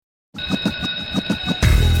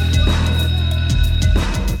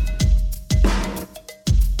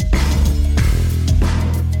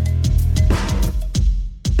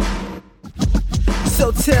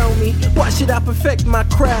I perfect my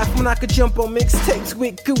craft when I could jump on mixtapes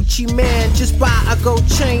with Gucci Man. Just buy a gold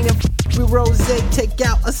chain and with Rose, take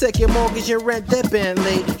out a second mortgage and rent that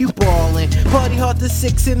Bentley. You ballin', party hard to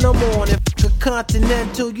 6 in the morning. A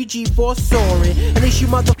Continental, you G4 soaring. At least you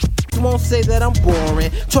motherfuckers won't say that I'm boring.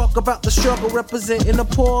 Talk about the struggle representing the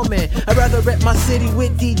poor man. I'd rather rep my city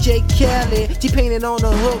with DJ Khaled. T-painted on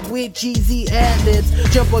the hook with GZ ad-libs.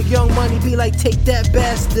 Jump on Young Money, be like, take that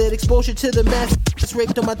bastard. Exposure to the mass,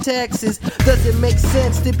 raped on my taxes. Doesn't make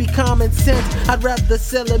sense to be common sense. I'd rather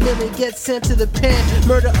sell a million, get sent to the pen.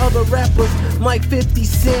 Murder other rappers like 50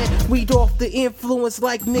 Cent. Weed off the influence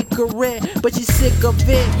like Nick Garrett. But you're sick of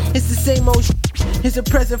it, it's the same old shit. Here's a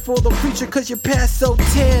present for the preacher cause your past so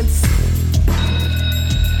tense.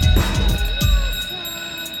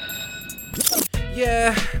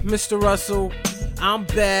 Yeah, Mr. Russell, I'm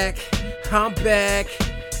back.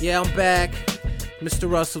 Yeah, I'm back. Mr.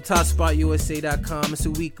 Russell, TopSpotUSA.com. It's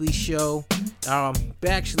a weekly show.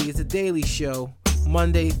 Actually, it's a daily show,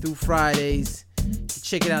 Monday through Fridays.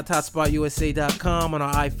 Check it out, TopSpotUSA.com on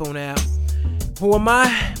our iPhone app. Who am I?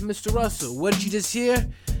 Mr. Russell. What did you just hear?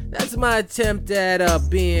 That's my attempt at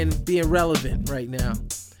being relevant right now.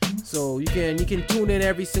 So you can tune in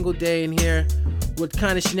every single day and hear what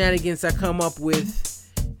kind of shenanigans I come up with.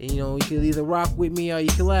 And, you can either rock with me or you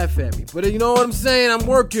can laugh at me. But you know what I'm saying? I'm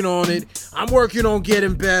working on it. I'm working on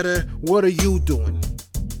getting better. What are you doing?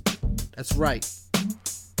 That's right.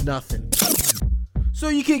 Nothing. So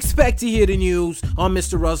you can expect to hear the news on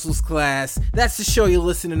Mr. Russell's Class. That's the show you're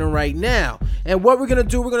listening to right now. And what we're going to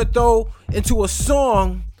do, we're going to throw into a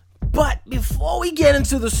song. But before we get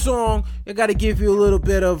into the song, I got to give you a little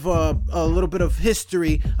bit of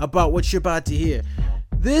history about what you're about to hear.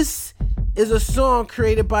 This is a song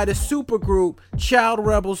created by the supergroup Child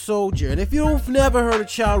Rebel Soldier. And if you've never heard of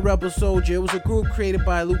Child Rebel Soldier, it was a group created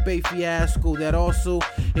by Lupe Fiasco that also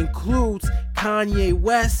includes Kanye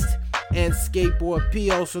West and Skateboard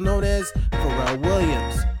P, also known as Pharrell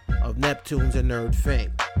Williams of Neptunes and Nerd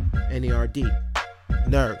fame. N-E-R-D.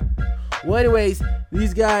 Nerd. Well, anyways,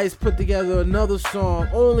 these guys put together another song,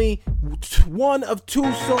 only one of 2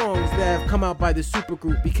 songs that have come out by the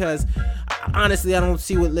supergroup, because honestly, I don't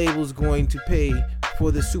see what label's going to pay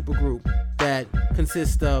for the supergroup that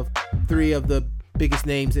consists of 3 of the biggest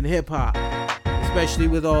names in hip-hop, especially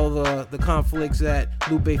with all the conflicts that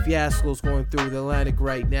Lupe Fiasco's going through with Atlantic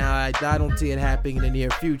right now. I don't see it happening in the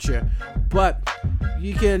near future. But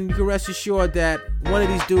you can rest assured that one of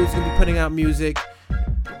these dudes is going to be putting out music.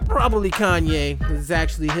 Probably Kanye. This is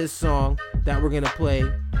actually his song that we're going to play,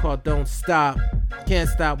 called Don't Stop. Can't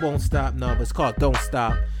Stop, Won't Stop. No, but it's called Don't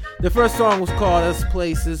Stop. The first song was called Us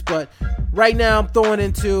Places, but right now I'm throwing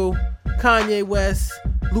into Kanye West,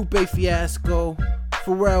 Lupe Fiasco,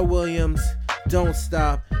 Pharrell Williams, Don't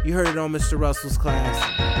Stop. You heard it on Mr. Russell's Class.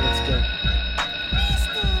 Let's go.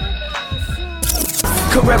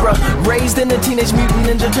 Carrera, raised in the Teenage Mutant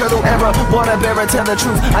Ninja Turtle era. Water bearer, tell the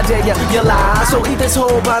truth, I dare ya, you lie. So eat this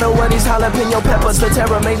whole bottle of these jalapeno peppers. The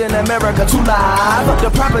terror made in America, too live.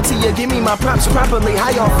 The property, you give me my props properly.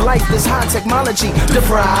 High off life, this high technology,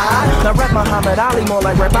 deprived. Now rap Muhammad Ali, more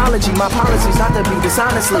like rapology. My policy's not to be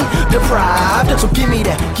dishonestly deprived. So give me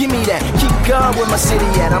that. Keep God where my city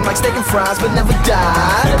at. I'm like steak and fries, but never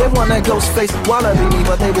die. They want a ghost face, wallaby me,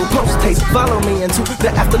 but they will post taste. Follow me into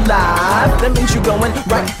the afterlife. That means you going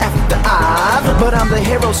right after I. But I'm the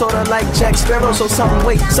hero, sorta like Jack Sparrow. So some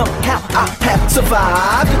way, somehow I have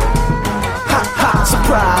survived. Ha ha,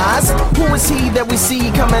 surprise. Who is he that we see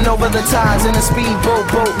coming over the tides in a speedboat,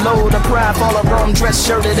 boatload of pride? Fall a wrong dress,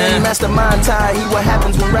 shirted and mastermind tie. He what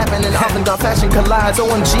happens when rapping and avant-garde fashion collides.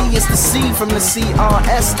 OMG, it's the C from the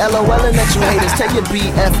CRS. LOL and that you haters, tell your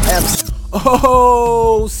BFFs.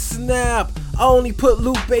 Oh snap, I only put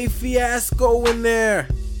Lupe Fiasco in there.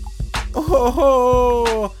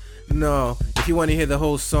 Oh no, if you want to hear the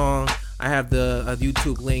whole song, I have the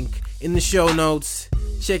YouTube link in the show notes.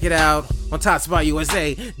 Check it out on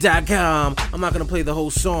TopSpotUSA.com. I'm not gonna play the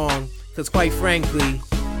whole song because quite frankly,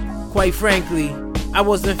 I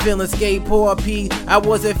wasn't feeling skateboard P. I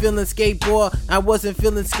wasn't feeling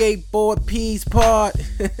skateboard P's part.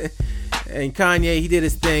 And Kanye, he did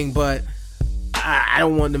his thing, but I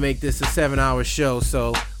don't want to make this a 7-hour show,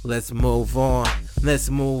 so let's move on.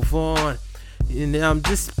 And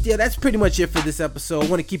that's pretty much it for this episode. I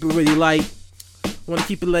want to keep it really light.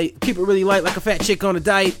 Keep it really light like a fat chick on a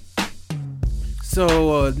diet.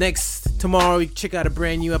 So tomorrow you can check out a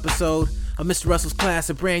brand new episode of Mr. Russell's Class,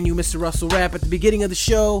 a brand new Mr. Russell rap at the beginning of the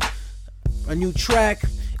show, a new track,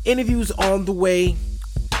 interviews on the way.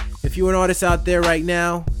 If you're an artist out there right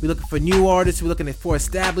now, we're looking for new artists, we're looking for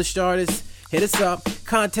established artists, hit us up.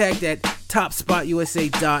 Contact at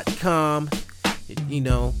TopSpotUSA.com. you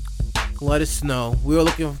know, let us know. We're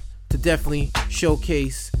looking to definitely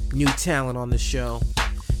showcase new talent on the show.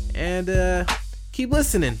 And keep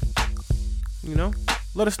listening. You know,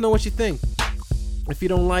 let us know what you think. If you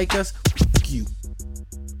don't like us, you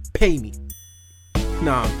pay me.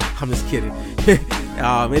 Nah, I'm just kidding.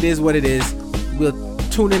 It is what it is. We'll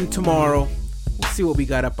tune in tomorrow. We'll see what we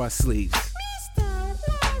got up our sleeves.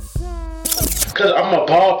 Cause I'm a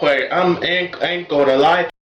ball player. I'm ain't gonna lie.